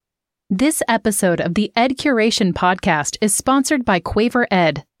This episode of the Ed Curation podcast is sponsored by Quaver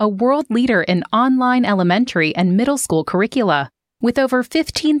Ed, a world leader in online elementary and middle school curricula. With over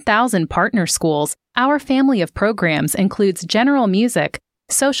 15,000 partner schools, our family of programs includes general music,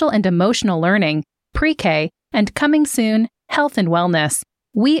 social and emotional learning, pre-K, and coming soon, health and wellness.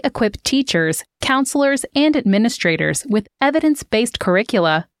 We equip teachers, counselors, and administrators with evidence-based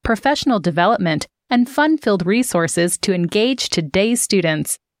curricula, professional development, and fun-filled resources to engage today's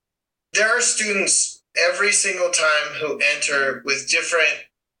students. There are students every single time who enter with different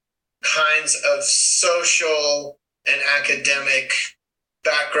kinds of social and academic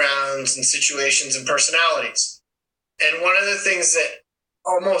backgrounds and situations and personalities. And one of the things that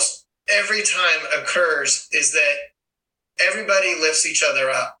almost every time occurs is that everybody lifts each other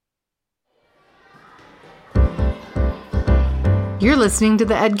up. You're listening to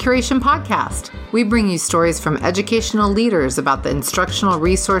the Ed Curation Podcast. We bring you stories from educational leaders about the instructional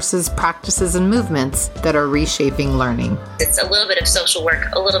resources, practices, and movements that are reshaping learning. It's a little bit of social work,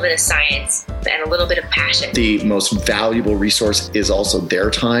 a little bit of science, and a little bit of passion. The most valuable resource is also their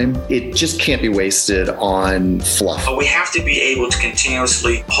time. It just can't be wasted on fluff. We have to be able to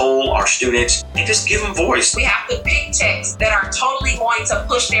continuously poll our students and just give them voice. We have to pick texts that are totally going to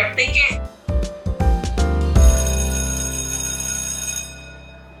push their thinking.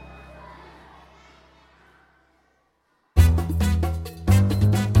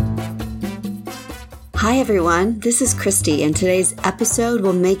 Hi everyone, this is Christy, and today's episode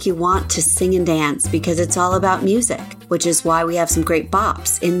will make you want to sing and dance because it's all about music, which is why we have some great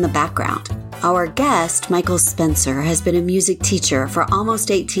bops in the background. Our guest, Michael Spencer, has been a music teacher for almost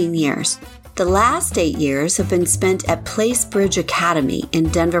 18 years. The last 8 years have been spent at Place Bridge Academy in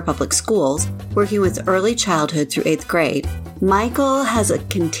Denver Public Schools, working with early childhood through 8th grade. Michael has a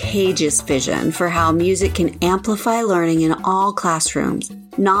contagious vision for how music can amplify learning in all classrooms,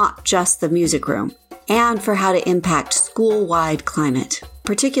 not just the music room, and for how to impact school-wide climate,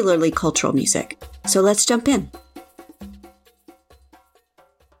 particularly cultural music. So let's jump in.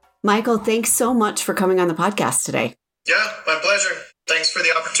 Michael, thanks so much for coming on the podcast today. Yeah, my pleasure. Thanks for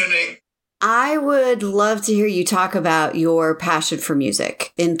the opportunity. I would love to hear you talk about your passion for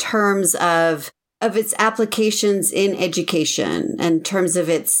music in terms of its applications in education, in terms of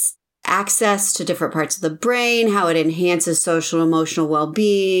its access to different parts of the brain, how it enhances social and emotional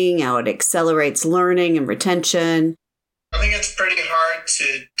well-being, how it accelerates learning and retention. I think it's pretty hard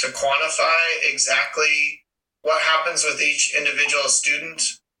to quantify exactly what happens with each individual student,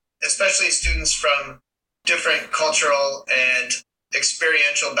 especially students from different cultural and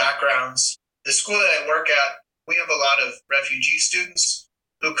experiential backgrounds. The school that I work at, we have a lot of refugee students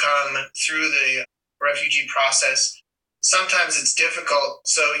who come through the refugee process. Sometimes it's difficult.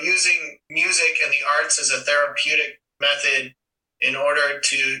 So using music and the arts as a therapeutic method in order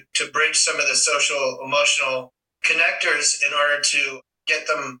to bridge some of the social, emotional connectors in order to get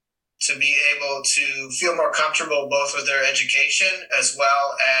them to be able to feel more comfortable both with their education as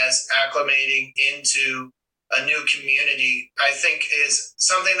well as acclimating into a new community, I think is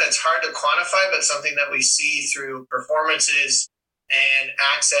something that's hard to quantify, but something that we see through performances and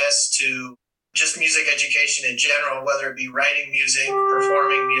access to just music education in general, whether it be writing music,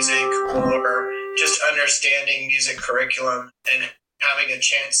 performing music, or just understanding music curriculum and having a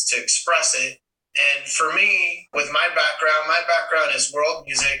chance to express it. And for me, with my background is world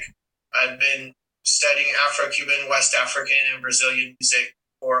music. I've been studying Afro-Cuban, West African, and Brazilian music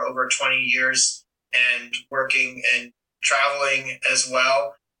for over 20 years and working and traveling as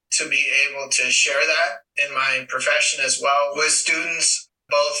well to be able to share that in my profession as well with students,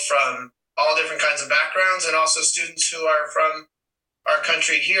 both from all different kinds of backgrounds and also students who are from our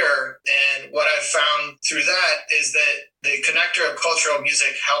country here. And what I've found through that is that the connector of cultural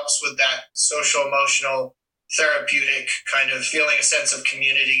music helps with that social, emotional, therapeutic kind of feeling a sense of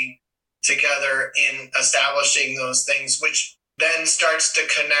community together in establishing those things, which then starts to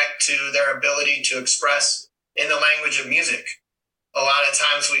connect to their ability to express in the language of music. A lot of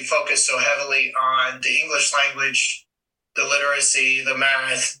times we focus so heavily on the English language, the literacy, the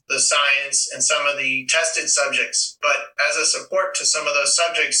math, the science, and some of the tested subjects. But as a support to some of those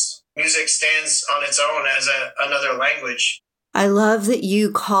subjects, music stands on its own as another language. I love that you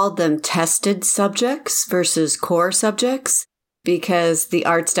called them tested subjects versus core subjects, because the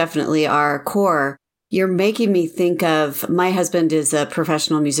arts definitely are core. You're making me think of, my husband is a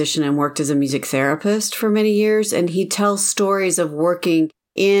professional musician and worked as a music therapist for many years, and he tells stories of working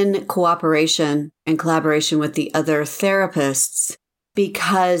in cooperation and collaboration with the other therapists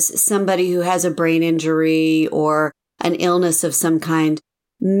because somebody who has a brain injury or an illness of some kind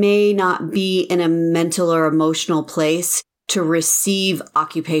may not be in a mental or emotional place to receive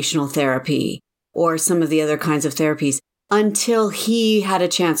occupational therapy or some of the other kinds of therapies until he had a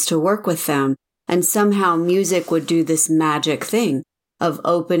chance to work with them. And somehow music would do this magic thing of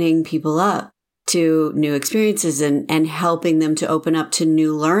opening people up to new experiences and helping them to open up to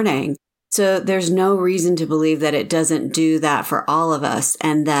new learning. So there's no reason to believe that it doesn't do that for all of us,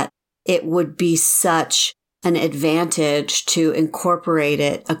 and that it would be such an advantage to incorporate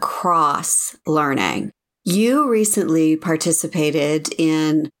it across learning. You recently participated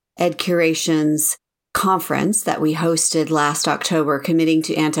in Ed Curation's conference that we hosted last October, Committing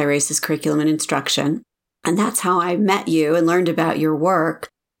to Anti-Racist Curriculum and Instruction. And that's how I met you and learned about your work.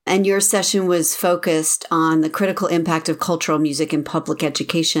 And your session was focused on the critical impact of cultural music in public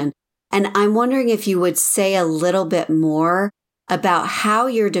education. And I'm wondering if you would say a little bit more about how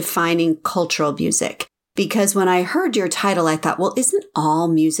you're defining cultural music. Because when I heard your title, I thought, well, isn't all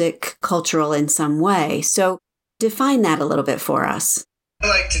music cultural in some way? So define that a little bit for us.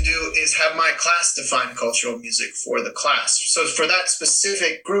 What I like to do is have my class define cultural music for the class. So for that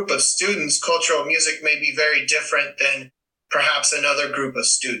specific group of students, cultural music may be very different than perhaps another group of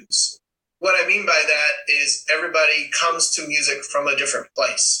students. What I mean by that is everybody comes to music from a different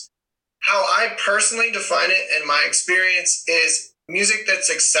place. How I personally define it in my experience is music that's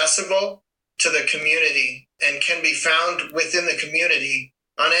accessible to the community and can be found within the community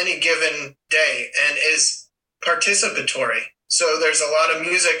on any given day and is participatory. So there's a lot of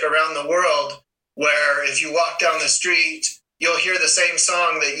music around the world where if you walk down the street, you'll hear the same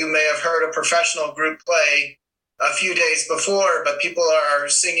song that you may have heard a professional group play a few days before, but people are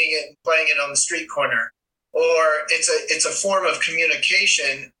singing it and playing it on the street corner. Or it's a form of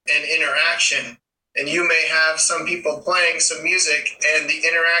communication and interaction. And you may have some people playing some music, and the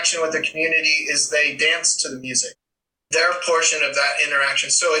interaction with the community is they dance to the music. Their portion of that interaction.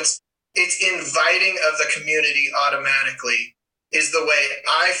 So it's inviting of the community automatically is the way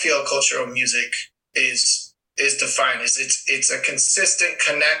I feel cultural music is defined. It's a consistent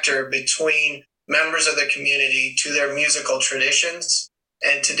connector between members of the community to their musical traditions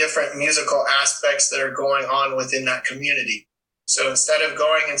and to different musical aspects that are going on within that community. So instead of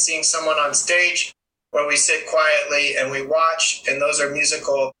going and seeing someone on stage where we sit quietly and we watch, and those are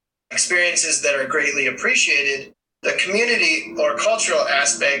musical experiences that are greatly appreciated, the community or cultural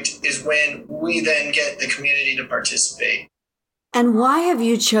aspect is when we then get the community to participate. And why have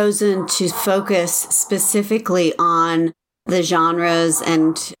you chosen to focus specifically on the genres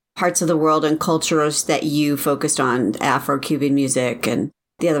and parts of the world and cultures that you focused on, Afro-Cuban music and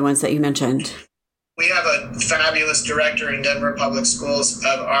the other ones that you mentioned? We have a fabulous director in Denver Public Schools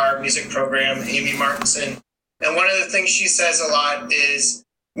of our music program, Amy Martinson. And one of the things she says a lot is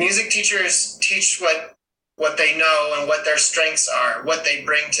music teachers teach what they know and what their strengths are, what they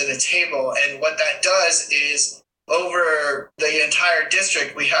bring to the table. And what that does is over the entire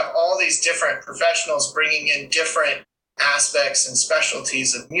district, we have all these different professionals bringing in different aspects and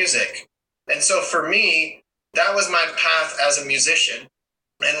specialties of music. And so for me, that was my path as a musician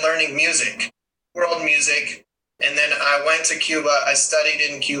and learning music, world music. And then I went to Cuba, I studied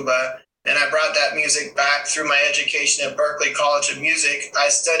in Cuba, and I brought that music back through my education at Berklee College of Music. I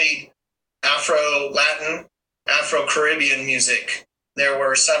studied Afro-Latin, Afro-Caribbean music. There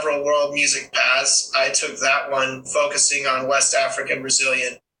were several world music paths. I took that one focusing on West African,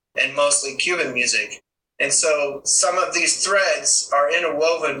 Brazilian, and mostly Cuban music. And so some of these threads are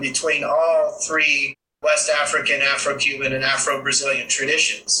interwoven between all three West African, Afro-Cuban, and Afro-Brazilian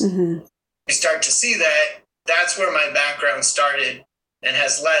traditions. Mm-hmm. You start to see that that's where my background started and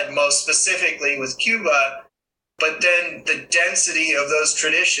has led most specifically with Cuba. But then the density of those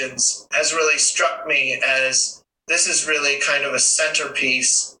traditions has really struck me as this is really kind of a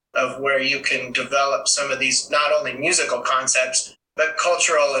centerpiece of where you can develop some of these not only musical concepts, but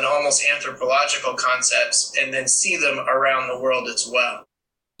cultural and almost anthropological concepts, and then see them around the world as well.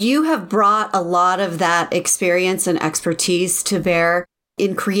 You have brought a lot of that experience and expertise to bear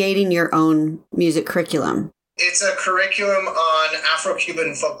in creating your own music curriculum. It's a curriculum on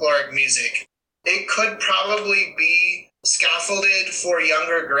Afro-Cuban folkloric music. It could probably be scaffolded for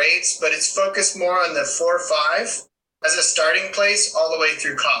younger grades, but it's focused more on the 4-5 as a starting place all the way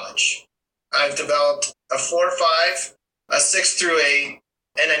through college. I've developed a 4-5, a 6-8,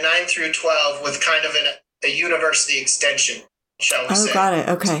 and a 9-12 with kind of a university extension, shall we say. Oh, got it.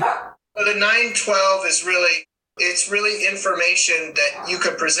 Okay. So the 9-12 is really information that you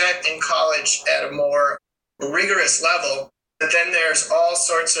could present in college at a more rigorous level. But then there's all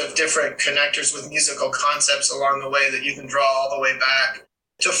sorts of different connectors with musical concepts along the way that you can draw all the way back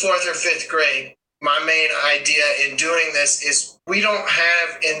to 4th or 5th grade. My main idea in doing this is we don't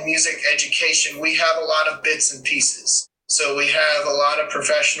have in music education, we have a lot of bits and pieces. So we have a lot of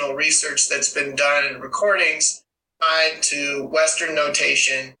professional research that's been done in recordings tied to Western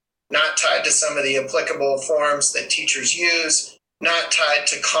notation, not tied to some of the applicable forms that teachers use, not tied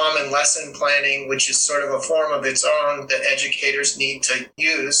to common lesson planning, which is sort of a form of its own that educators need to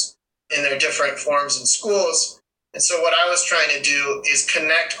use in their different forms in schools. And so what I was trying to do is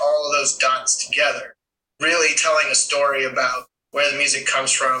connect all of those dots together, really telling a story about where the music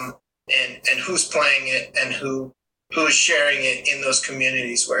comes from and who's playing it and who is sharing it in those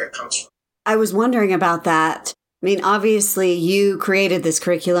communities where it comes from. I was wondering about that. I mean, obviously, you created this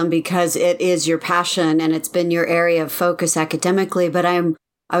curriculum because it is your passion and it's been your area of focus academically. But I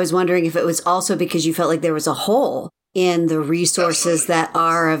was wondering if it was also because you felt like there was a hole in the resources that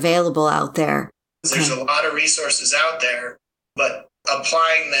are available out there. There's a lot of resources out there, but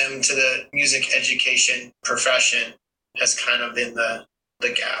applying them to the music education profession has kind of been the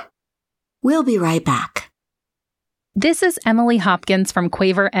gap. We'll be right back. This is Emily Hopkins from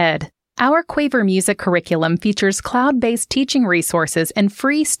Quaver Ed. Our Quaver Music curriculum features cloud-based teaching resources and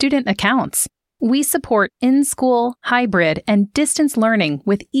free student accounts. We support in-school, hybrid, and distance learning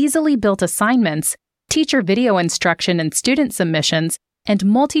with easily built assignments, teacher video instruction and student submissions, and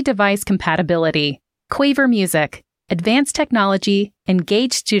multi-device compatibility. Quaver Music. Advanced technology,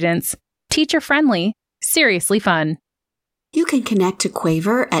 engaged students, teacher-friendly, seriously fun. You can connect to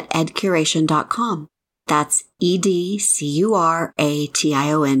Quaver at edcuration.com. That's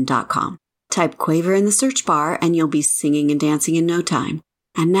EDCURATION.com. Type Quaver in the search bar and you'll be singing and dancing in no time.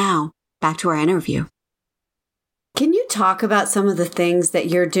 And now, back to our interview. Can you talk about some of the things that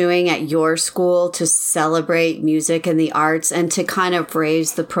you're doing at your school to celebrate music and the arts and to kind of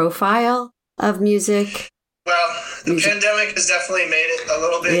raise the profile of music? Well, the pandemic has definitely made it a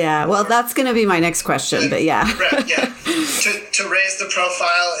little bit. Yeah, well, that's going to be my next question, but yeah. Right, yeah. To raise the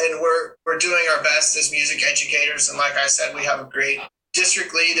profile, and we're doing our best as music educators. And like I said, we have a great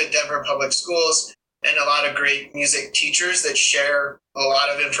district lead at Denver Public Schools and a lot of great music teachers that share a lot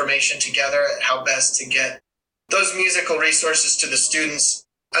of information together at how best to get those musical resources to the students.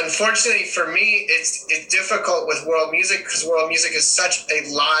 Unfortunately for me, it's difficult with world music because world music is such a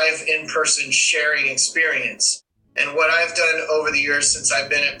live, in-person sharing experience. And what I've done over the years since I've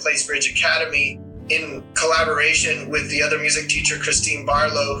been at Placebridge Academy in collaboration with the other music teacher, Christine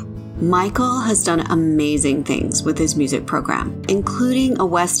Barlow. Michael has done amazing things with his music program, including a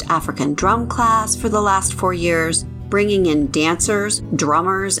West African drum class for the last 4 years, bringing in dancers,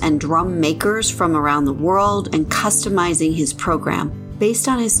 drummers, and drum makers from around the world and customizing his program based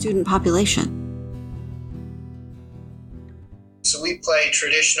on his student population. So we play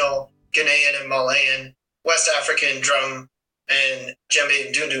traditional Ghanaian and Malayan, West African drum, and djembe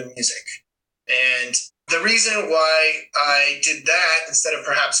and dundu music. And the reason why I did that instead of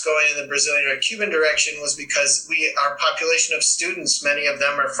perhaps going in the Brazilian or Cuban direction was because our population of students, many of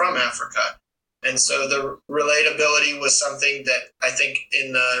them are from Africa. And so the relatability was something that I think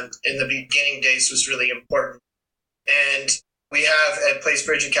in the beginning days was really important. And we have at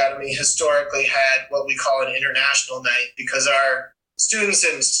Placebridge Academy historically had what we call an international night because our students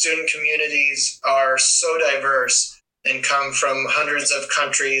and student communities are so diverse and come from hundreds of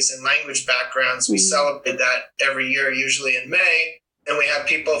countries and language backgrounds. We celebrate that every year, usually in May. And we have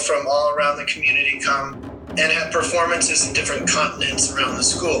people from all around the community come and have performances in different continents around the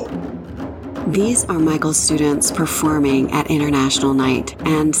school. These are Michael's students performing at International Night,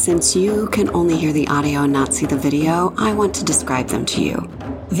 and since you can only hear the audio and not see the video, I want to describe them to you.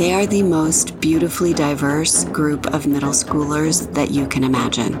 They are the most beautifully diverse group of middle schoolers that you can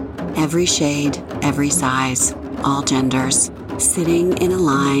imagine. Every shade, every size, all genders, sitting in a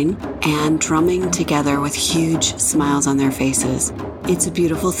line and drumming together with huge smiles on their faces. It's a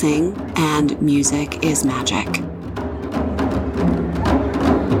beautiful thing, and music is magic.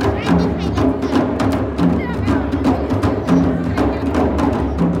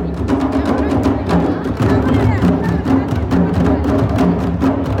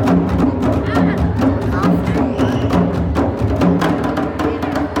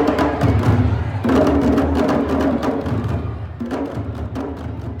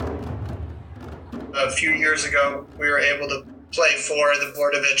 A few years ago, we were able to play for the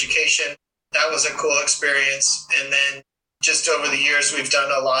Board of Education. That was a cool experience. And then just over the years, we've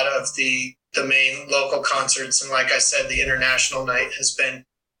done a lot of the main local concerts. And like I said, the International Night has been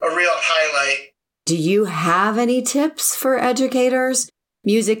a real highlight. Do you have any tips for educators,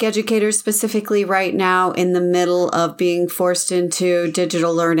 music educators specifically right now in the middle of being forced into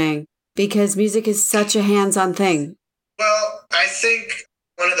digital learning? Because music is such a hands-on thing. Well, I think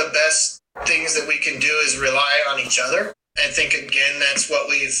one of the best things that we can do is rely on each other. I think, again, that's what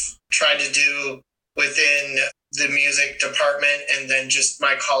we've tried to do within the music department and then just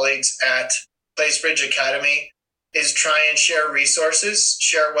my colleagues at Placebridge Academy is try and share resources,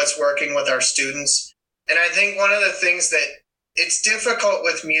 share what's working with our students. And I think one of the things that it's difficult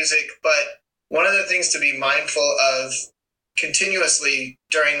with music, but one of the things to be mindful of continuously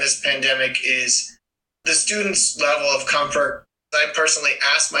during this pandemic is the students' level of comfort. I personally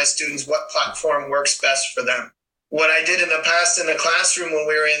ask my students what platform works best for them. What I did in the past in the classroom when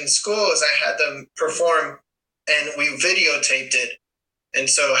we were in school is I had them perform and we videotaped it. And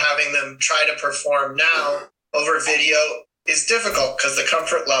so having them try to perform now over video is difficult because the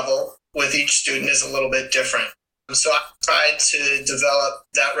comfort level with each student is a little bit different. So I tried to develop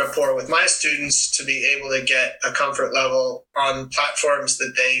that rapport with my students to be able to get a comfort level on platforms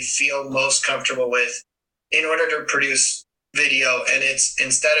that they feel most comfortable with in order to produce video. And it's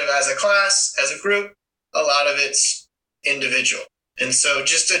instead of as a class, as a group, a lot of it's individual. And so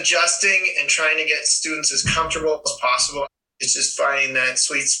just adjusting and trying to get students as comfortable as possible. It's just finding that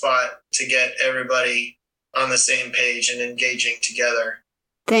sweet spot to get everybody on the same page and engaging together.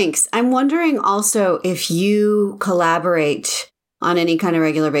 Thanks. I'm wondering also if you collaborate on any kind of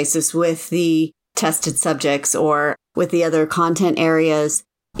regular basis with the tested subjects or with the other content areas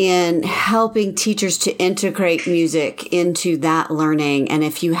in helping teachers to integrate music into that learning. And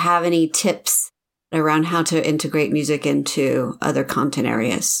if you have any tips around how to integrate music into other content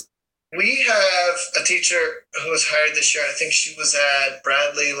areas. We have a teacher who was hired this year. I think she was at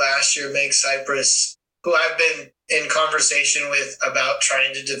Bradley last year, Meg Cypress, who I've been in conversation with about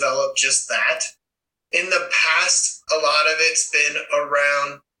trying to develop just that. In the past, a lot of it's been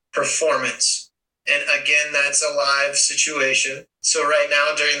around performance. And again, that's a live situation. So right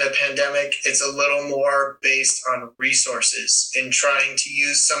now during the pandemic, it's a little more based on resources and trying to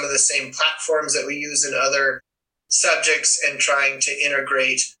use some of the same platforms that we use in other subjects and trying to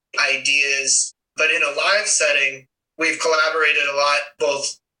integrate ideas. But in a live setting, we've collaborated a lot,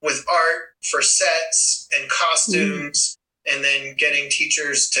 both with art for sets and costumes, and then getting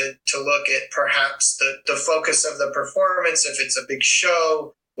teachers to look at perhaps the focus of the performance. If it's a big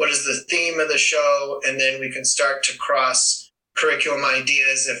show, what is the theme of the show? And then we can start to cross curriculum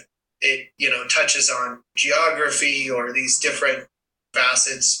ideas if it, touches on geography or these different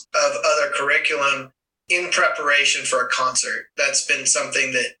facets of other curriculum in preparation for a concert. That's been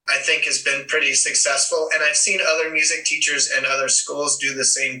something that I think has been pretty successful. And I've seen other music teachers and other schools do the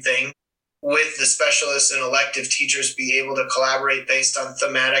same thing with the specialists and elective teachers be able to collaborate based on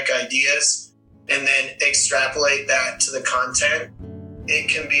thematic ideas and then extrapolate that to the content. It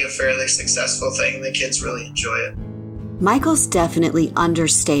can be a fairly successful thing. The kids really enjoy it. Michael's definitely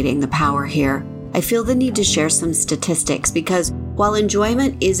understating the power here. I feel the need to share some statistics because while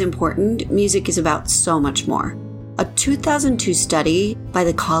enjoyment is important, music is about so much more. A 2002 study by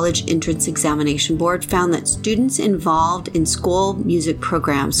the College Entrance Examination Board found that students involved in school music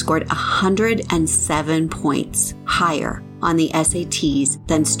programs scored 107 points higher on the SATs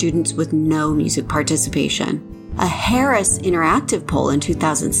than students with no music participation. A Harris Interactive poll in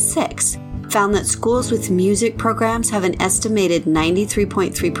 2006 found that schools with music programs have an estimated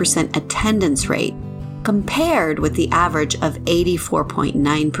 93.3% attendance rate, compared with the average of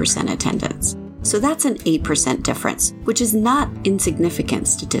 84.9% attendance. So that's an 8% difference, which is not insignificant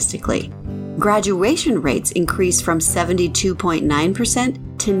statistically. Graduation rates increased from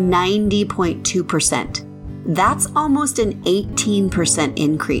 72.9% to 90.2%. That's almost an 18%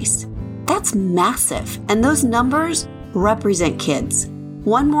 increase. That's massive, and those numbers represent kids.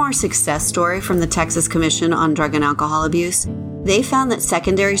 One more success story from the Texas Commission on Drug and Alcohol Abuse. They found that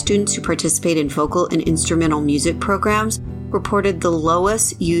secondary students who participate in vocal and instrumental music programs reported the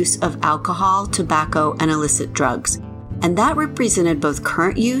lowest use of alcohol, tobacco, and illicit drugs. And that represented both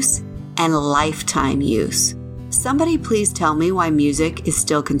current use and lifetime use. Somebody please tell me why music is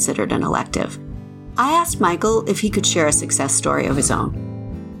still considered an elective. I asked Michael if he could share a success story of his own.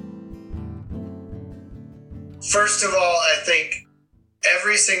 First of all, I think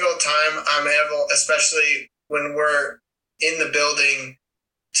every single time I'm able, especially when we're in the building,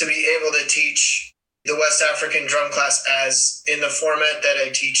 to be able to teach the West African drum class as in the format that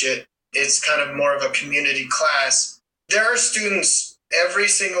I teach it, it's kind of more of a community class. There are students every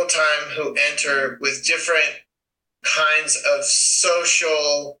single time who enter with different kinds of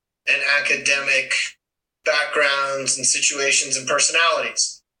social and academic backgrounds and situations and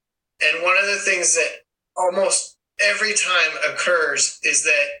personalities. And one of the things that almost every time occurs is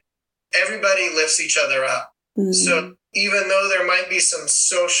that everybody lifts each other up. Mm-hmm. So even though there might be some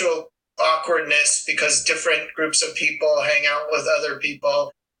social awkwardness because different groups of people hang out with other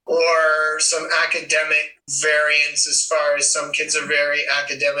people, or some academic variance as far as some kids are very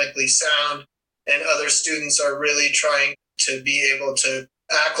academically sound and other students are really trying to be able to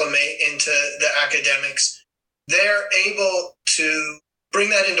acclimate into the academics, they're able to bring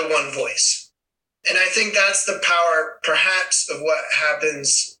that into one voice. And I think that's the power, perhaps, of what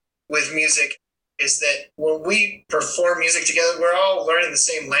happens with music, is that when we perform music together, we're all learning the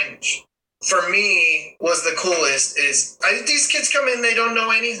same language. For me, was the coolest is these kids come in, they don't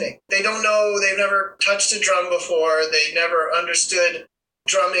know anything. They don't know, they've never touched a drum before. They never understood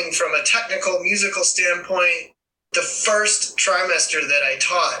drumming from a technical musical standpoint. The first trimester that I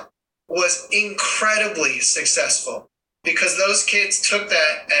taught was incredibly successful because those kids took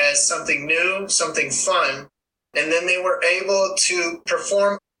that as something new, something fun, and then they were able to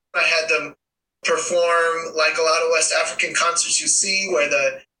perform. I had them perform like a lot of West African concerts you see where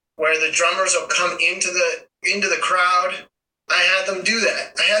the drummers will come into the crowd. I had them do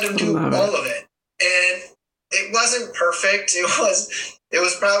that. I had them do all of it. And it wasn't perfect. It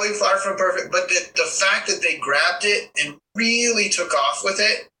was probably far from perfect, but the fact that they grabbed it and really took off with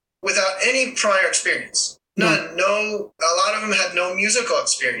it without any prior experience. None. No, a lot of them had no musical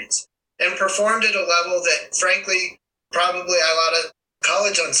experience and performed at a level that, frankly, probably a lot of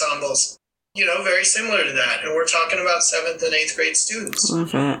college ensembles, very similar to that. And we're talking about 7th and 8th grade students.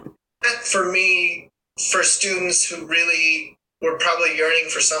 Love it. That, for me, for students who really were probably yearning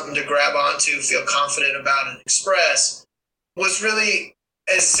for something to grab onto, feel confident about, and express, was really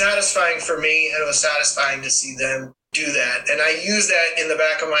as satisfying for me, and it was satisfying to see them do that. And I use that in the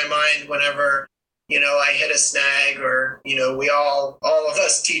back of my mind whenever, I hit a snag or, we all of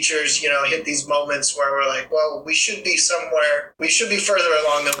us teachers, hit these moments where we're like, well, we should be further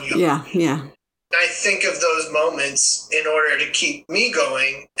along than we are. Yeah. I think of those moments in order to keep me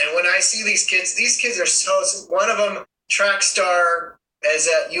going. And when I see these kids are one of them, track star, is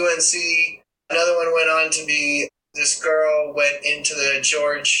at UNC. Another one went on to be, this girl went into the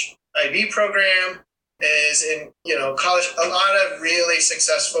George IB program, is in, college. A lot of really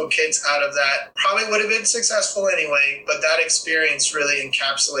successful kids out of that probably would have been successful anyway, but that experience really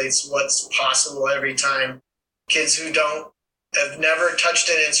encapsulates what's possible every time kids who have never touched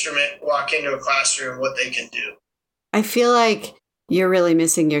an instrument walk into a classroom, what they can do. I feel like you're really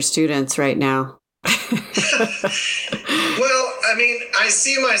missing your students right now. Well, I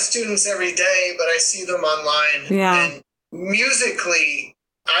see my students every day, but I see them online. Yeah. And musically,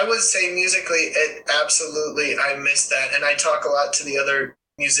 I would say absolutely, I miss that. And I talk a lot to the other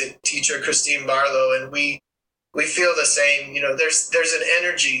music teacher, Christine Barlow, and we feel the same. There's an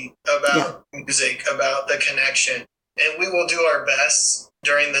energy about music, about the connection. And we will do our best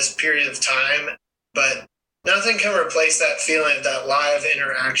during this period of time, but nothing can replace that feeling of that live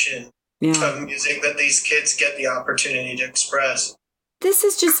interaction of music that these kids get the opportunity to express. This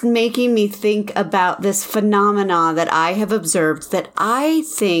is just making me think about this phenomena that I have observed that I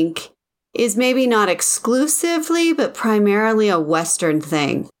think is maybe not exclusively, but primarily a Western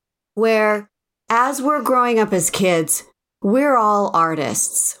thing, where as we're growing up as kids, we're all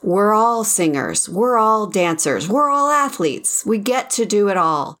artists, we're all singers, we're all dancers, we're all athletes. We get to do it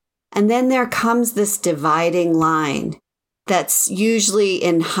all. And then there comes this dividing line that's usually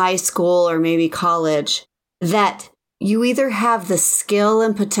in high school or maybe college, that you either have the skill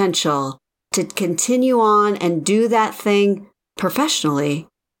and potential to continue on and do that thing professionally,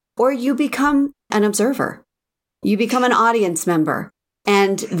 or you become an observer. You become an audience member.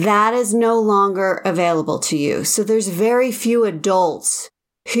 And that is no longer available to you. So there's very few adults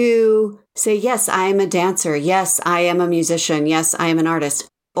who say, yes, I am a dancer. Yes, I am a musician. Yes, I am an artist,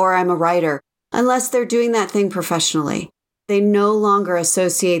 or I'm a writer, unless they're doing that thing professionally. They no longer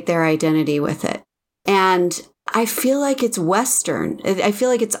associate their identity with it. And I feel like it's Western. I feel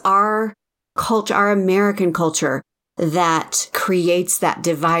like it's our culture, our American culture, that creates that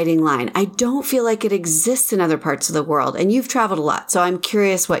dividing line. I don't feel like it exists in other parts of the world. And you've traveled a lot, so I'm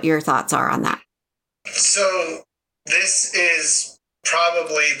curious what your thoughts are on that. So this is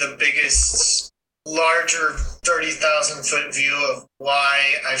probably the biggest, larger 30,000 foot view of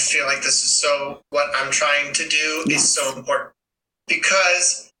why I feel like this is what I'm trying to do is so important.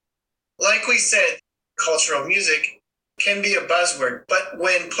 Because, like we said, cultural music can be a buzzword, but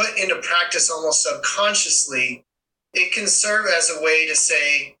when put into practice almost subconsciously, it can serve as a way to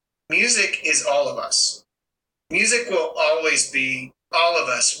say, music is all of us. Music will always be all of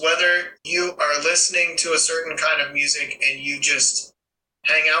us, whether you are listening to a certain kind of music and you just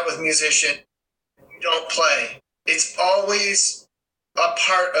hang out with musicians, you don't play. It's always a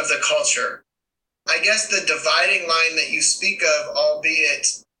part of the culture. I guess the dividing line that you speak of,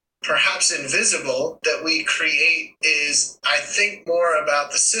 albeit perhaps invisible, that we create is, I think, more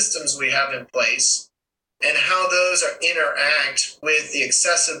about the systems we have in place and how those interact with the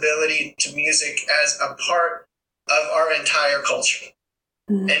accessibility to music as a part of our entire culture.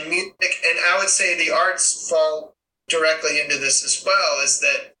 And music, and I would say the arts fall directly into this as well, is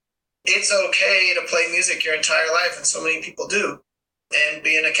that it's okay to play music your entire life, and so many people do, and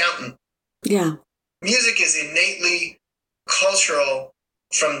be an accountant. Yeah. Music is innately cultural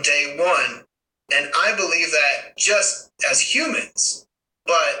from day one, and I believe that just as humans,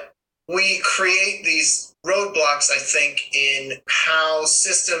 but we create these roadblocks, I think, in how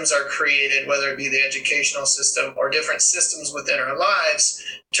systems are created, whether it be the educational system or different systems within our lives,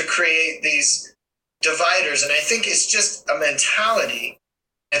 to create these dividers. And I think it's just a mentality.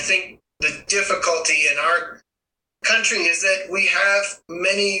 I think the difficulty in our country is that we have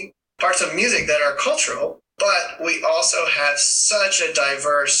many parts of music that are cultural, but we also have such a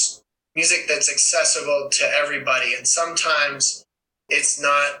diverse music that's accessible to everybody. And sometimes it's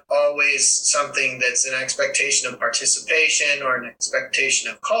not always something that's an expectation of participation or an expectation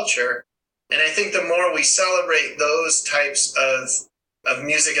of culture. And I think the more we celebrate those types of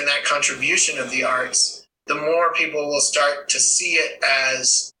music and that contribution of the arts, the more people will start to see it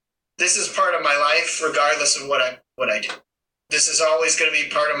as, this is part of my life, regardless of what I do. This is always going to be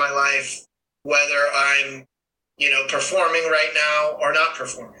part of my life, whether I'm, performing right now or not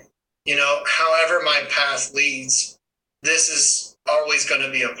performing. However my path leads, this is always going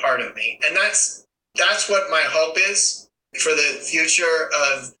to be a part of me. And that's what my hope is for the future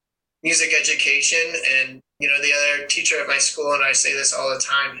of music education. And, the other teacher at my school, and I say this all the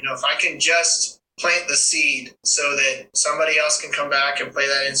time, if I can just plant the seed so that somebody else can come back and play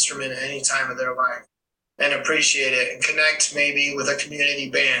that instrument at any time of their life and appreciate it and connect maybe with a community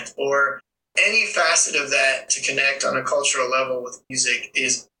band or any facet of that, to connect on a cultural level with music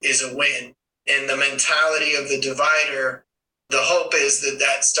is a win. And the mentality of the divider, the hope is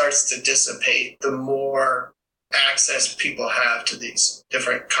that starts to dissipate the more access people have to these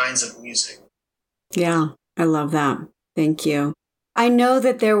different kinds of music. Yeah, I love that. Thank you. I know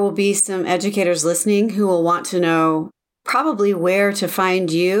that there will be some educators listening who will want to know probably where to find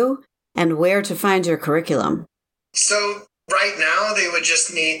you and where to find your curriculum. So right now, they would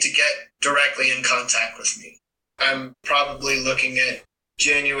just need to get directly in contact with me. I'm probably looking at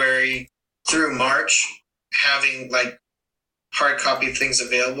January through March, having hard copy things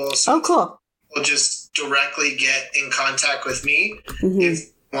available. So cool. We'll just directly get in contact with me if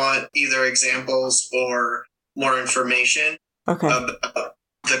you want either examples or more information about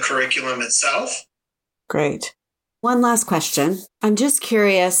the curriculum itself. Great. One last question. I'm just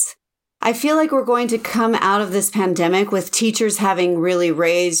curious. I feel like we're going to come out of this pandemic with teachers having really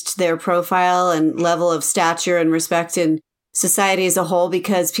raised their profile and level of stature and respect in society as a whole,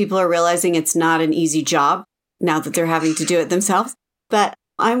 because people are realizing it's not an easy job now that they're having to do it themselves. But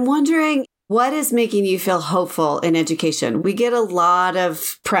I'm wondering, what is making you feel hopeful in education? We get a lot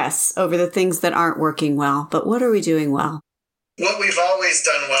of press over the things that aren't working well, but what are we doing well? What we've always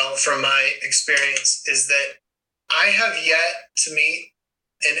done well, from my experience, is that I have yet to meet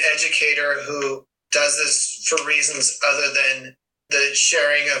an educator who does this for reasons other than the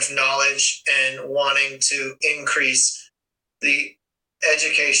sharing of knowledge and wanting to increase the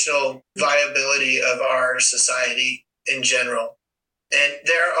educational viability of our society in general. And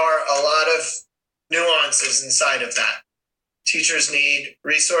there are a lot of nuances inside of that. Teachers need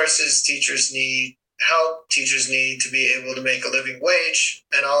resources, teachers need help, teachers need to be able to make a living wage,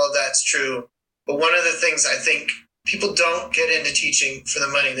 and all of that's true. But one of the things I think people don't get into teaching for the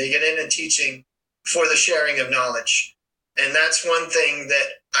money. They get into teaching for the sharing of knowledge. And that's one thing that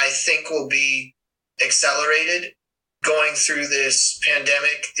I think will be accelerated going through this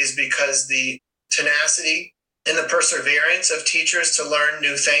pandemic, is because the tenacity and the perseverance of teachers to learn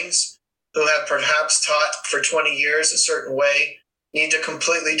new things, who have perhaps taught for 20 years a certain way, need to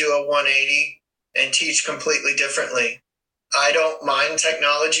completely do a 180 and teach completely differently. I don't mind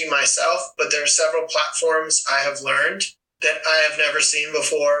technology myself, but there are several platforms I have learned that I have never seen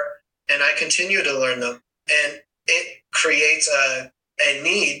before, and I continue to learn them. And it creates a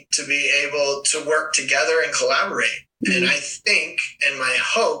need to be able to work together and collaborate. And I think, and my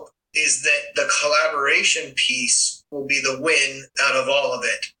hope, is that the collaboration piece will be the win out of all of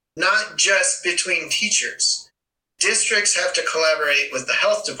it. Not just between teachers. Districts have to collaborate with the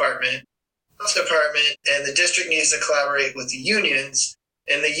health department, and the district needs to collaborate with the unions,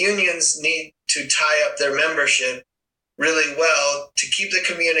 and the unions need to tie up their membership really well to keep the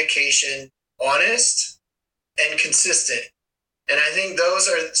communication honest and consistent. And I think those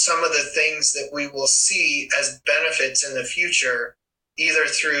are some of the things that we will see as benefits in the future, either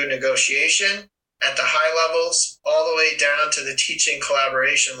through negotiation at the high levels all the way down to the teaching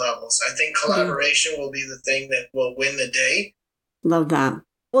collaboration levels. I think collaboration will be the thing that will win the day. Love that.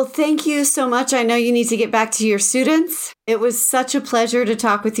 Well, thank you so much. I know you need to get back to your students. It was such a pleasure to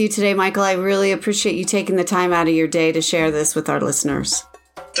talk with you today, Michael. I really appreciate you taking the time out of your day to share this with our listeners.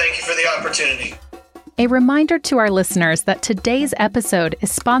 Thank you for the opportunity. A reminder to our listeners that today's episode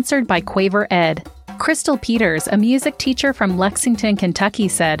is sponsored by Quaver Ed. Crystal Peters, a music teacher from Lexington, Kentucky,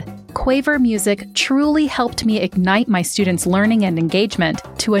 said, "Quaver music truly helped me ignite my students' learning and engagement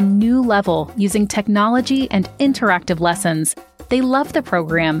to a new level using technology and interactive lessons. They love the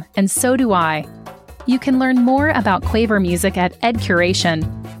program, and so do I." You can learn more about Quaver music at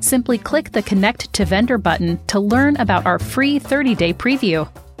EdCuration. Simply click the Connect to Vendor button to learn about our free 30-day preview.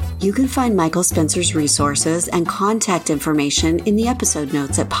 You can find Michael Spencer's resources and contact information in the episode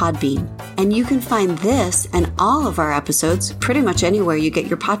notes at Podbean. And you can find this and all of our episodes pretty much anywhere you get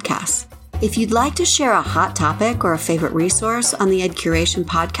your podcasts. If you'd like to share a hot topic or a favorite resource on the EdCuration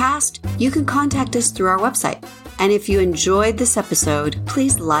podcast, you can contact us through our website. And if you enjoyed this episode,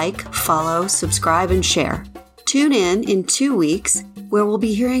 please like, follow, subscribe, and share. Tune in 2 weeks, where we'll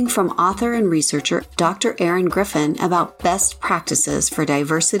be hearing from author and researcher Dr. Erin Griffin about best practices for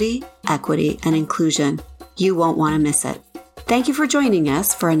diversity, equity, and inclusion. You won't want to miss it. Thank you for joining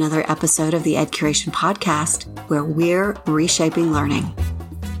us for another episode of the EdCuration podcast, where we're reshaping learning.